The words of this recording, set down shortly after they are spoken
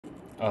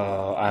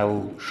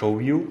I'll show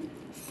you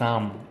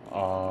some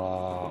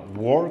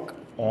work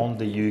on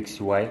the UX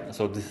UI.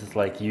 So this is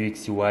like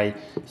UX UI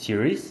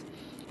series.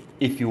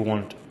 If you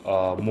want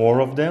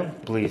more of them,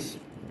 please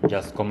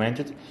just comment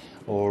it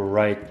or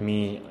write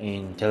me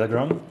in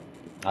Telegram.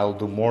 I'll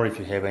do more if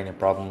you have any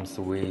problems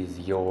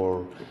with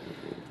your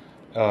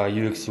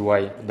UX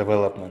UI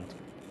development.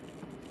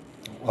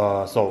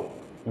 So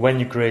when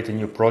you create a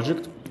new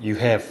project, you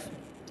have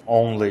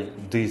only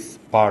this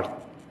part,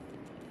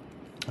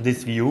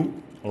 this view,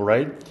 all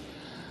right?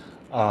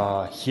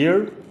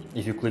 Here,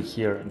 if you click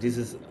here, this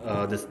is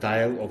the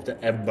style of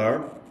the app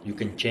bar. You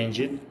can change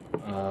it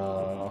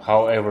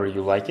however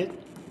you like it.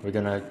 We're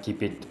gonna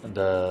keep it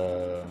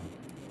the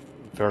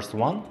first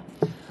one.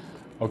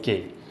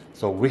 Okay,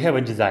 so we have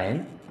a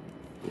design.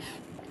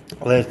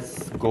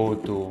 Let's go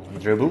to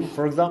Dribble,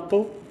 for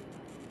example,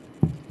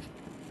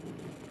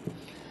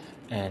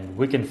 and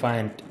we can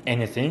find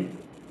anything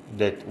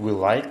that we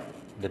like,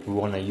 that we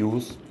want to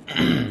use.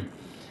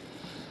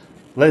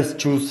 Let's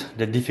choose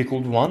the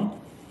difficult one.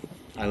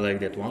 I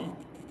like that one.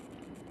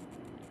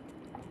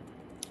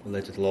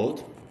 Let it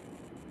load.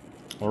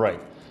 All right,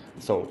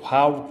 so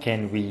how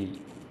can we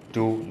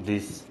do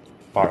this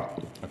part?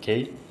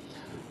 Okay,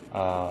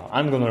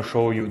 I'm gonna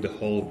show you the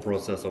whole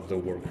process of the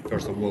work.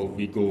 First of all,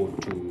 we go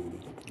to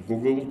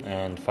Google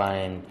and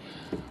find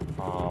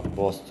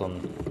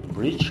Boston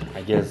Bridge.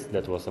 I guess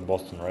that was a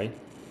Boston, right?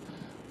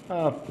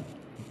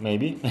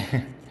 Maybe.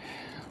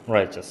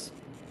 Right, just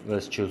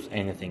let's choose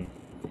anything.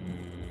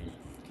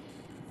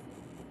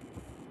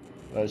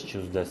 Let's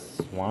choose this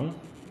one.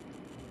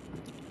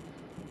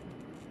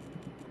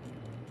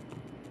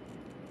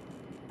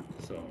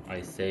 So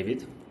I save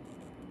it.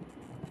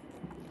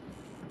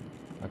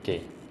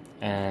 Okay,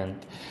 and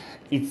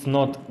it's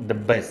not the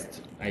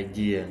best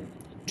idea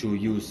to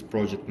use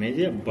project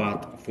media,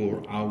 but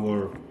for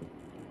our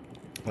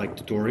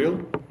tutorial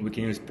we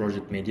can use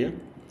project media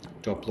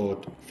to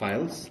upload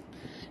files.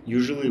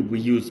 Usually we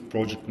use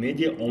project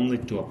media only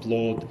to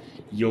upload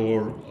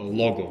your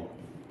logo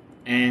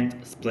and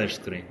splash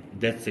screen.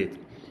 That's it.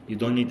 You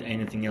don't need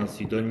anything else.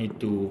 You don't need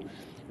to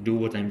do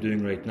what I'm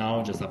doing right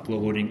now, just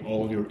uploading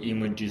all your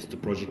images to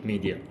project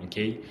media.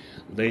 Okay,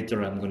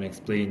 later I'm going to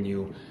explain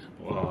you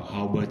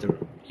how better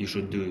you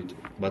should do it.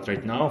 But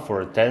right now,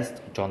 for a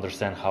test to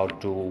understand how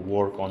to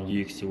work on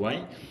UX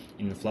UI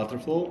in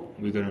Flutterflow,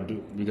 we're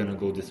gonna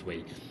go this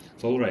way.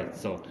 So alright,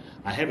 so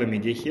I have a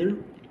media here.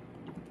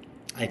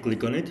 I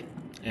click on it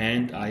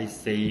and I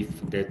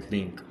save that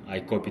link. I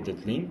copy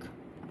that link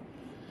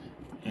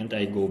and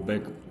I go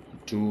back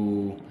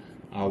to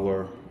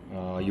our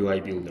UI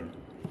builder.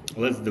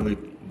 Let's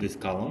delete this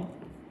column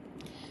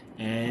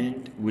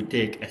and we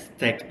take a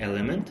stack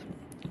element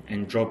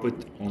and drop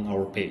it on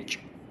our page.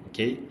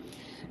 Okay,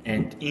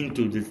 and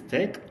into this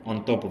stack,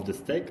 on top of the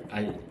stack,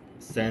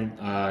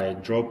 I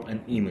drop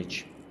an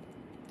image.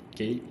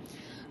 Okay,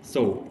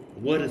 so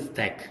what is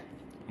stack?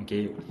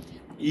 Okay,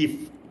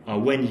 if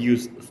when you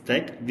use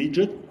stack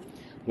widget,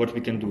 what we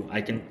can do,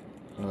 I can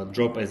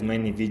drop as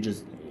many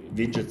widgets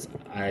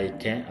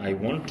I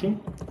want to.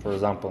 For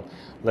example,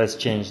 let's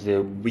change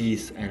the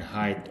width and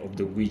height of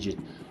the widget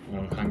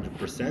on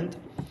 100%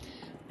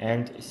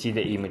 and see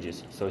the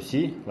images. So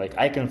see, like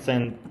I can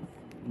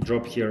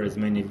drop here as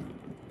many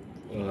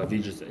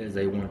widgets as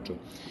I want to,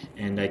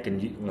 and I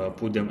can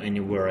put them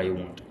anywhere I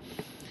want.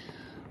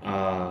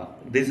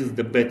 This is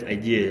the bad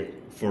idea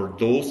for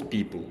those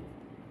people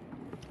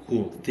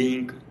who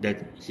think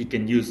that he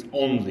can use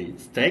only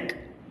stack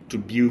to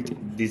build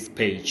this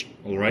page.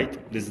 All right,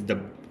 this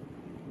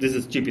is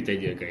a stupid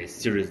idea, guys.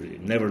 Seriously,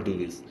 never do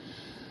this,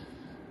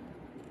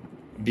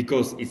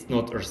 because it's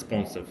not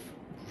responsive.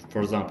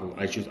 For example,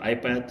 I choose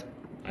iPad,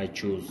 I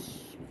choose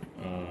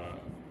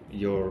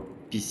your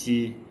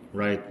PC,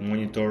 right,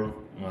 monitor,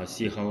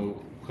 see how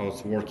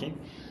it's working.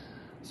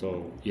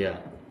 So yeah,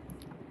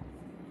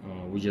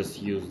 we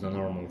just use the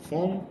normal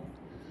phone,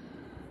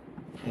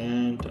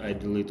 and I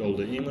delete all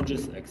the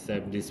images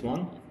except this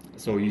one.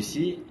 So you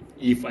see,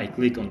 if I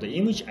click on the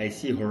image, I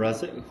see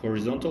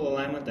horizontal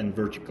alignment and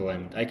vertical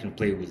alignment. I can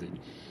play with it,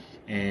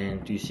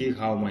 and you see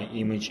how my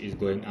image is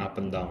going up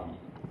and down.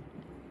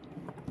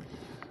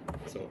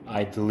 So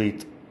I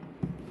delete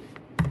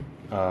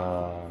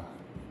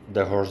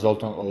the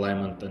horizontal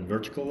alignment and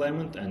vertical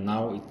alignment, and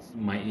now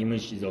my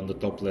image is on the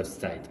top left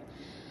side.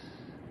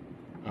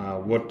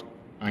 What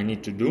I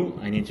need to do,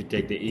 I need to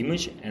take the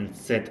image and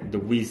set the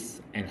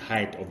width and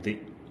height of the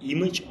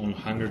image on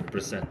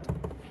 100%.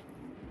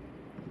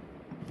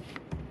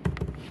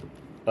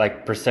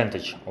 Like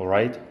percentage,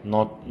 alright?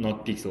 Not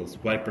pixels.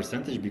 Why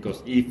percentage?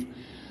 Because if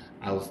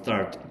I'll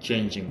start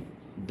changing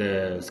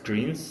the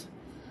screens,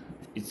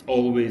 it's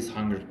always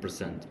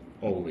 100%.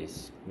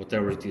 Always.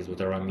 Whatever it is,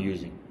 whatever I'm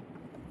using.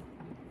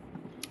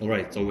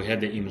 Alright, so we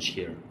have the image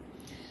here.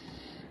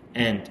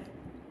 And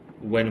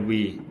when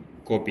we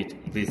copied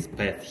this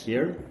path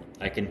here,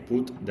 I can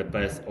put the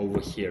path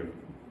over here.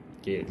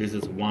 Okay, this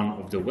is one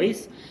of the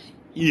ways.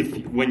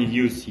 When you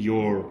use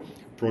your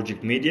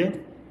project media,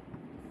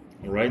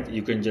 Alright,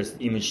 you can just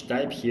image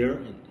type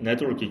here,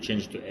 network, you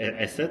change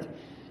to asset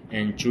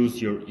and choose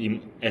your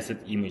asset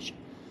image.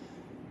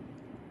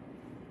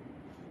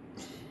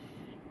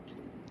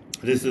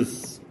 This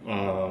is,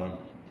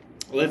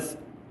 let's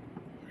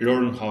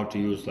learn how to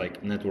use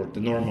like network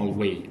the normal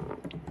way.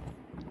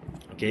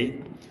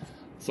 Okay,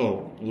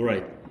 so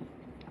alright,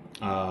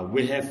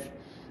 we have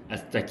a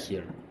stack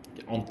here.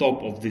 On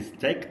top of this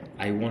stack,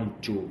 I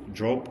want to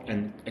drop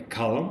a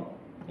column.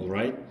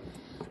 Alright,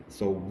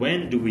 so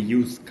when do we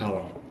use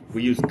column?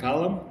 We use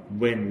column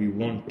when we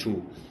want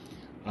to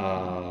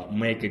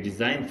make a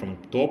design from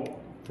top,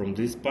 from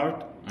this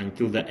part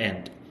until the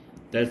end.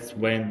 That's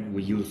when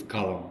we use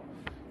column.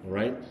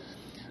 Alright,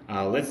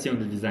 let's see on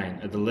the design.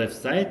 At the left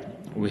side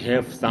we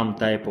have some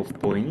type of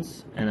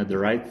points, and at the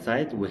right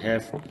side we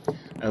have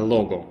a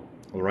logo.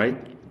 Alright,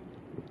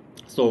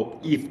 so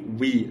if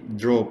we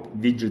drop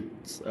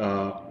widgets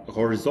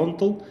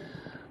horizontally,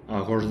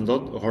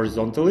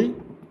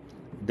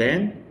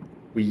 then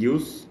we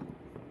use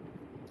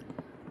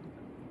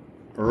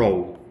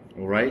row.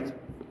 Alright,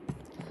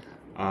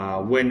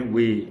 when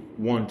we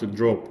want to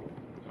drop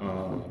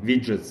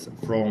widgets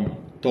from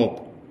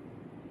top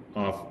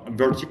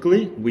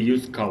vertically, we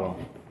use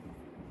column.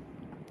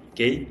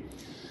 Okay,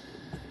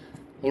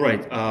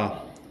 alright,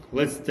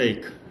 let's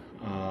take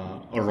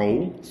a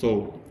row.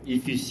 So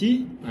if you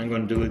see, I'm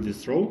going to delete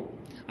this row.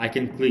 I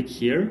can click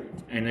here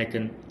and I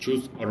can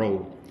choose a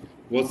row.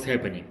 What's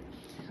happening?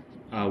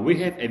 We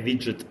have a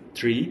widget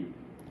tree,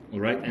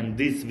 alright, and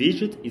this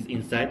widget is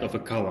inside of a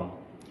column.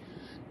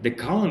 The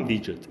column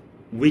widget,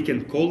 we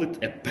can call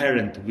it a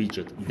parent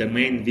widget. The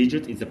main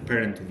widget is a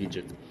parent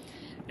widget,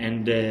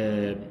 and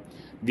the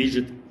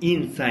widget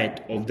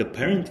inside of the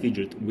parent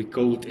widget, we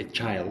call it a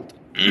child,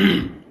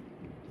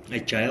 a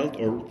child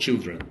or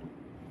children.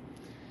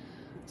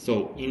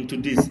 So into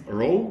this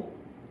row,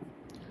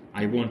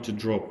 I want to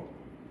drop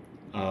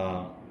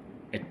a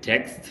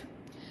text,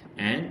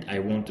 and I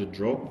want to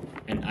drop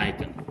an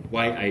icon.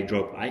 Why I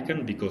drop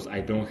icon? Because I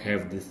don't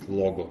have this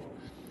logo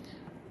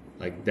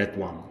like that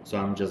one. So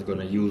I'm just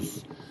gonna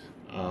use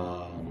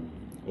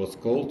what's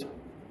called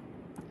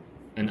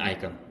an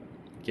icon.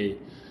 Okay,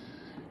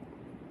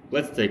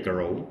 let's take a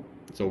row.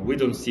 So we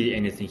don't see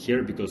anything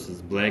here because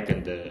it's black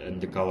and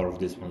the color of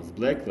this one is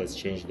black. Let's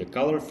change the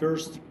color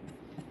first,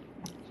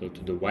 so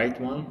to the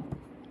white one,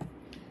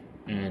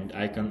 and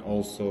icon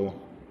also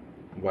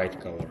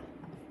white color.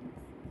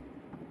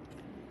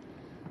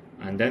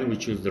 And then we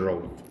choose the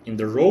row. In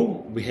the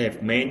row we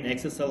have main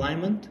axis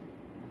alignment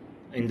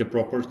in the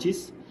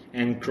properties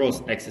and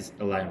cross axis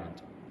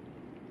alignment.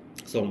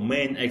 So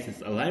main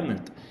axis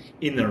alignment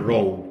in a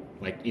row,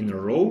 like in a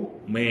row,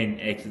 main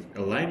axis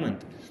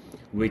alignment,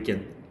 we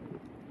can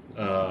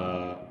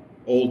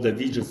all the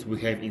widgets we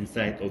have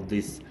inside of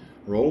this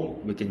row,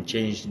 we can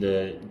change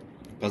the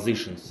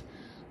positions,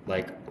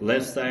 like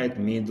left side,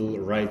 middle,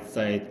 right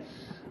side,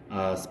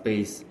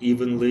 space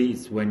evenly.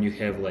 It's when you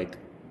have like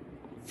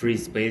free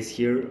space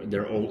here,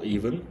 they're all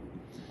even.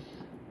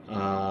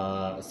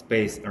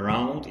 Space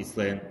around is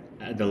then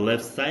at the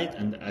left side,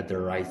 and at the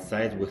right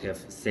side we have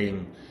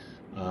same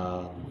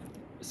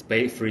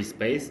space, free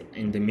space.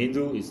 In the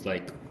middle is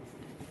like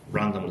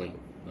randomly.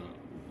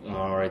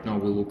 Right now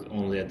we look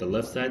only at the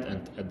left side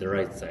and at the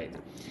right side,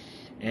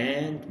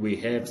 and we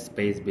have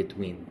space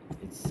between.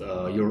 It's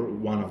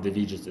one of the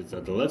widgets is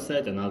at the left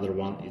side, another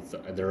one is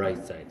at the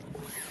right side.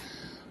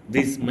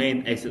 This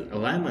main axis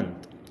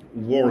alignment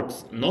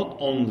works not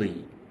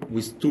only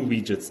with two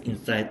widgets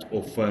inside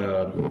of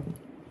a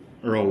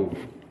row,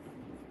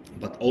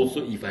 but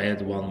also if I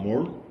add one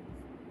more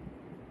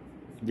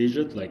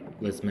widget, like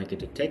let's make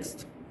it a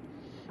text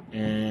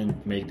and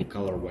make the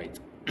color white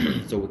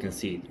so we can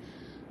see it.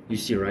 You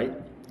see, right?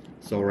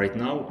 So right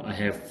now I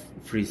have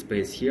free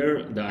space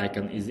here, the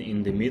icon is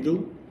in the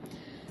middle,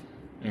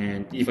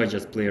 and if I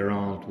just play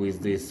around with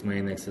this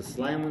main axis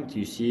alignment,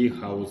 you see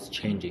how it's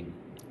changing.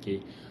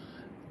 Okay,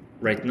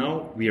 right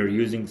now we are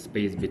using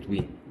space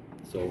between,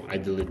 so I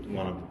delete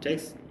one of the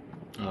text,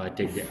 I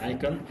take the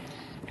icon,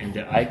 and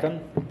the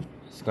icon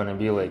is gonna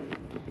be like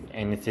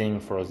anything.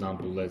 For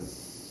example,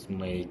 let's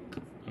make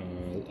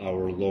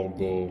our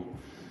logo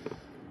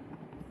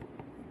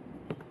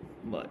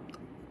like,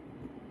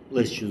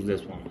 let's choose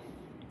this one,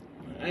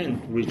 and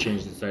we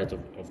change the size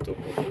of the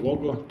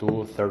logo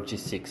to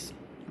 36.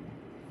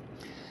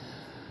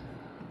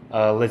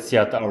 Let's see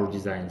at our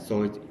design.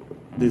 So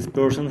this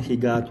person, he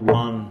got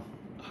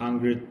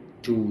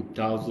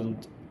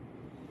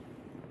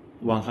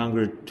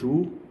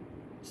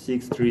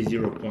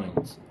 102,630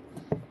 points.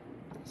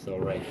 So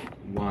right,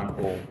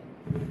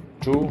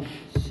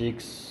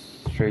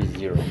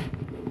 102,630.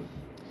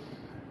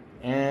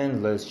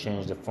 And let's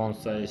change the font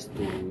size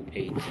to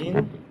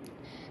 18.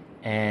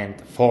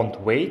 And font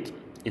weight,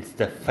 it's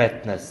the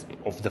fatness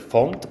of the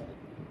font.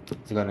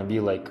 It's gonna be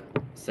like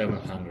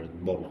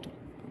 700 bold.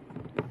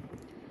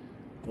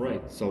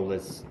 Right, so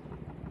let's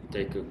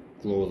take a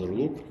closer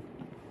look.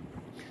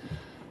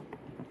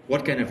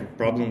 What kind of a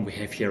problem we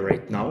have here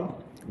right now?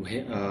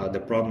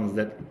 The problem is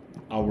that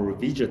our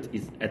widget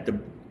is at the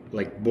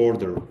like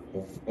border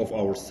of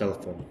our cell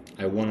phone.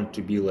 I want it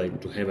to be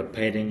like to have a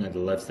padding at the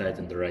left side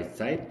and the right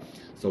side.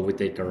 So we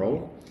take a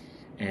row,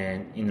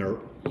 and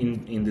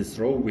in this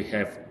row we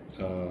have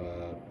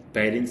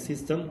padding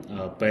system,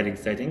 padding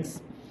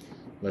settings.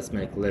 Let's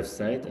make left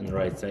side and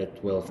right side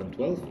 12 and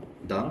 12.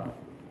 Done.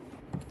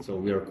 So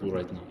we are cool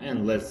right now.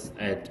 And let's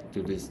add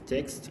to this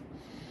text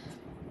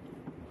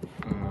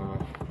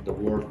the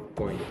word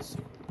points.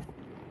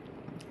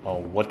 Oh,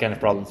 what kind of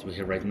problems we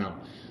have right now?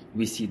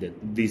 We see that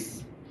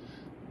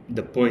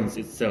the points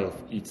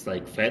itself, it's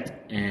like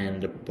fat,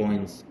 and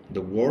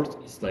the word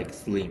is like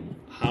slim.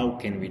 How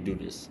can we do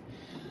this?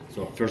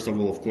 So first of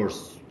all, of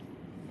course,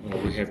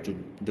 we have to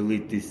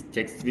delete this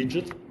text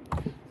widget.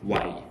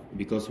 Why?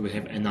 Because we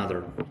have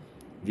another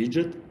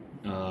widget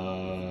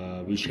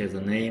which has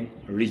a name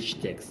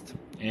rich text,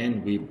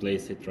 and we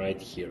place it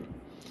right here.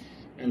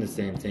 And the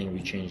same thing,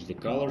 we change the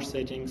color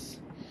settings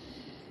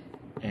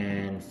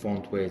and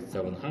font weight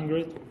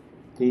 700.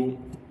 Cool.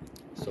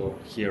 So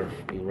here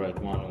we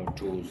write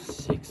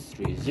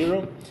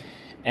 102630,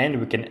 and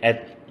we can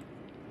add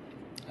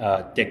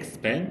text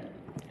span,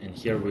 and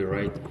here we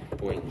write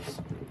points.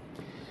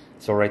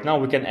 So right now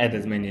we can add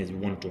as many as we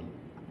want to.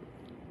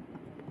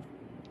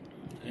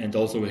 And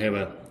also we have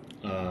a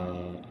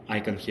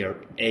icon here,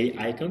 A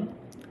icon.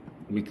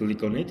 We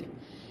click on it,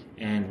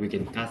 and we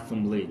can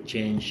customly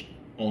change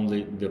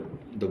only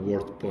the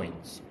word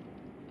points.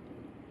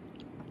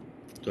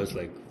 So it's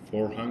like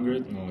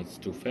 400. No, it's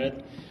too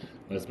fat.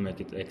 Let's make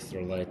it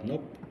extra light.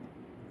 Nope.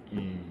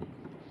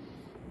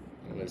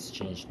 Let's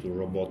change to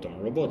Roboto.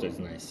 Roboto is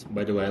nice.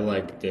 By the way, I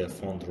like the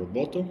font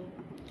Roboto.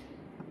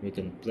 We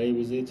can play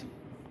with it.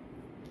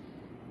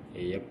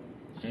 Yep.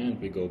 And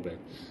we go back.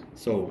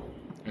 So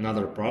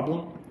another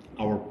problem,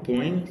 our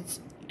points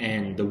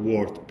and the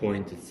word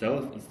point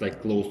itself is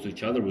like close to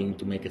each other. We need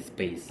to make a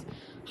space.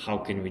 How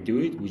can we do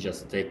it? We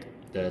just take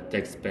the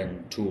text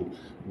span to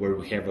where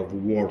we have a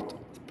word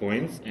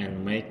points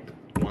and make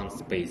one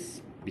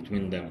space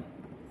between them.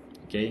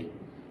 Okay,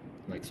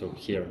 like so.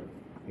 Here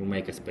we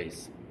make a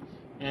space,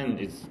 and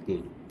it's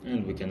good,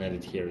 and we can add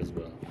it here as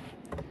well.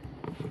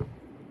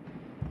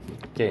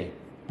 Okay,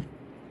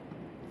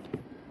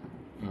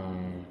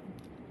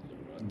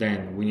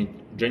 then we need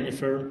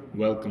Jennifer,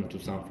 welcome to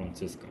San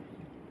Francisco.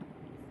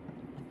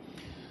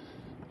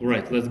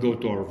 Alright, let's go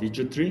to our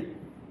widget tree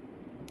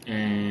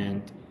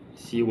and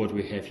see what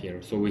we have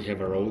here. So we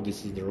have a row,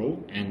 this is the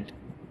row, and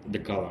the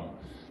column.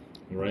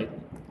 Right?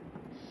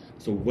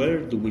 So where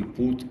do we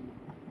put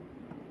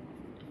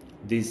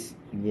these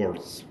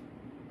words?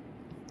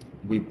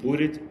 We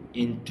put it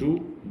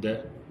into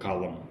the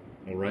column.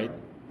 All right?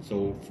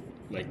 So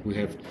like we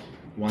have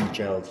one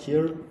child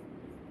here,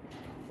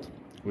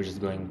 which is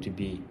going to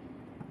be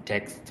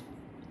text.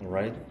 All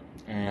right?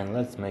 And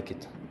let's make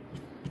it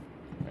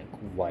like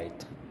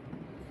white.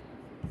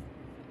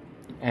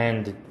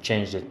 And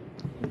change the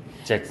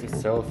text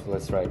itself.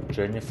 Let's write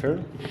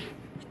Jennifer.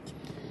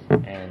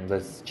 And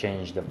let's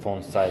change the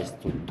font size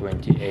to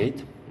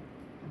 28.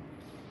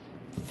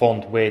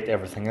 Font weight,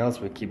 everything else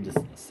we keep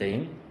the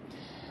same.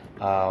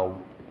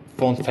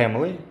 Font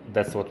family,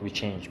 that's what we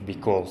change,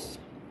 because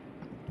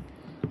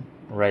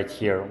right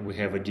here we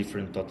have a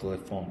different totally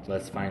font.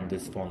 Let's find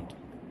this font.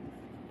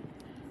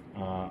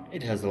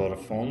 It has a lot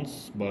of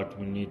fonts, but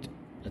we need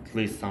at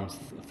least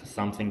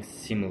something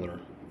similar.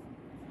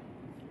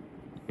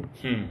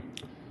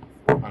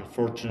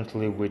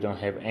 Unfortunately, we don't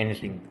have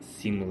anything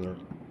similar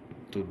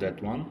to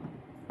that one.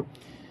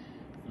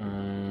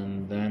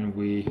 And then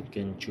we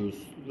can choose,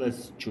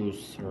 let's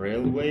choose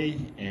railway,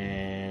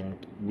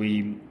 and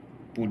we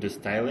put the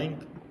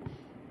styling,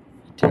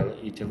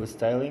 Italy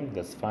styling,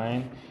 that's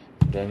fine.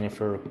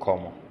 Jennifer,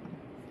 comma.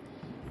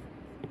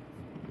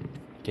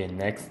 Okay,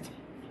 next.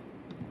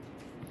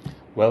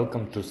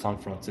 Welcome to San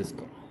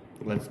Francisco.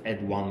 Let's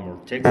add one more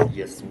text.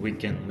 Yes, we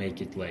can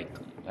make it like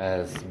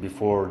as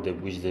before,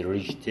 with the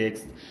rich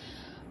text,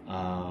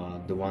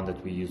 the one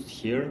that we used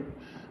here,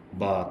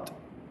 but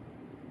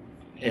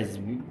as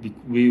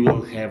we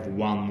will have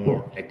one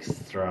more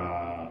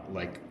extra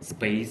like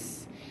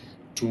space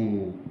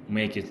to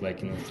make it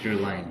like 3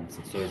 lines,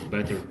 so it's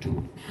better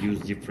to use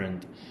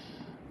different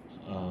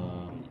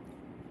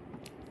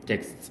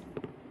text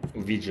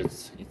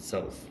widgets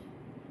itself.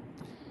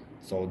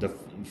 So the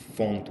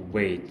font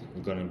weight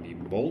is gonna be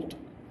bold,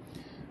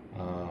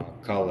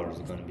 color is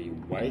gonna be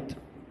white,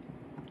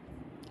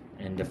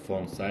 and the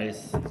font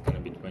size is gonna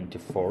be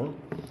 24,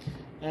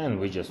 and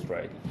we just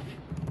write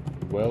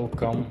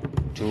welcome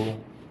to,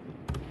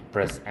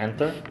 press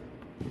enter,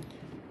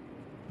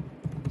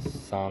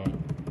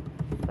 San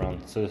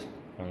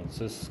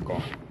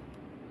Francisco.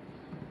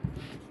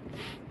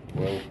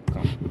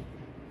 Welcome.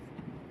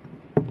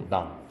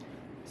 Done.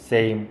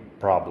 Same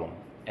problem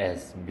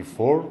as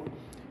before.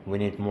 We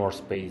need more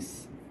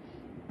space.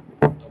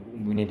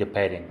 We need a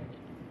padding.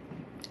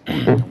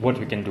 What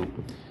we can do?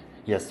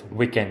 Yes,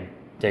 we can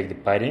take the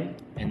padding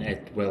and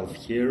add 12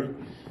 here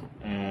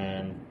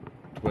and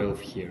 12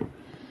 here.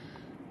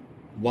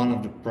 One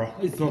of the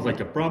it's not like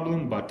a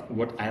problem, but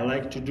what I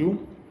like to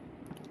do,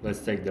 let's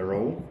take the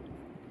row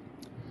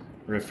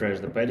refresh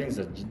the paddings,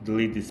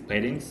 delete these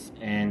paddings,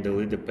 and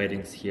delete the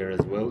paddings here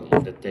as well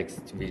in the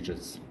text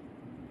widgets.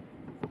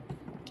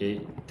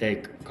 Okay,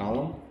 take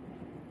column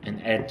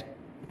and add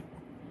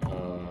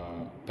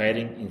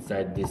padding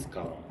inside this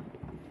column,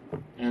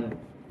 and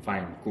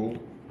fine, cool.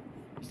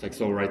 It's like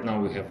so. Right now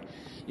we have,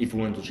 if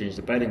we want to change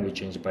the padding, we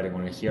change the padding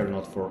only here,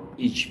 not for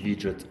each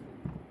widget.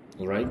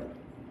 All right.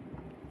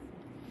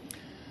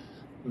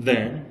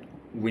 Then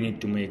we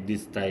need to make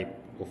this type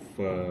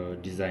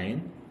of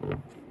design.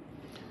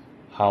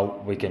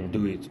 How we can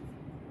do it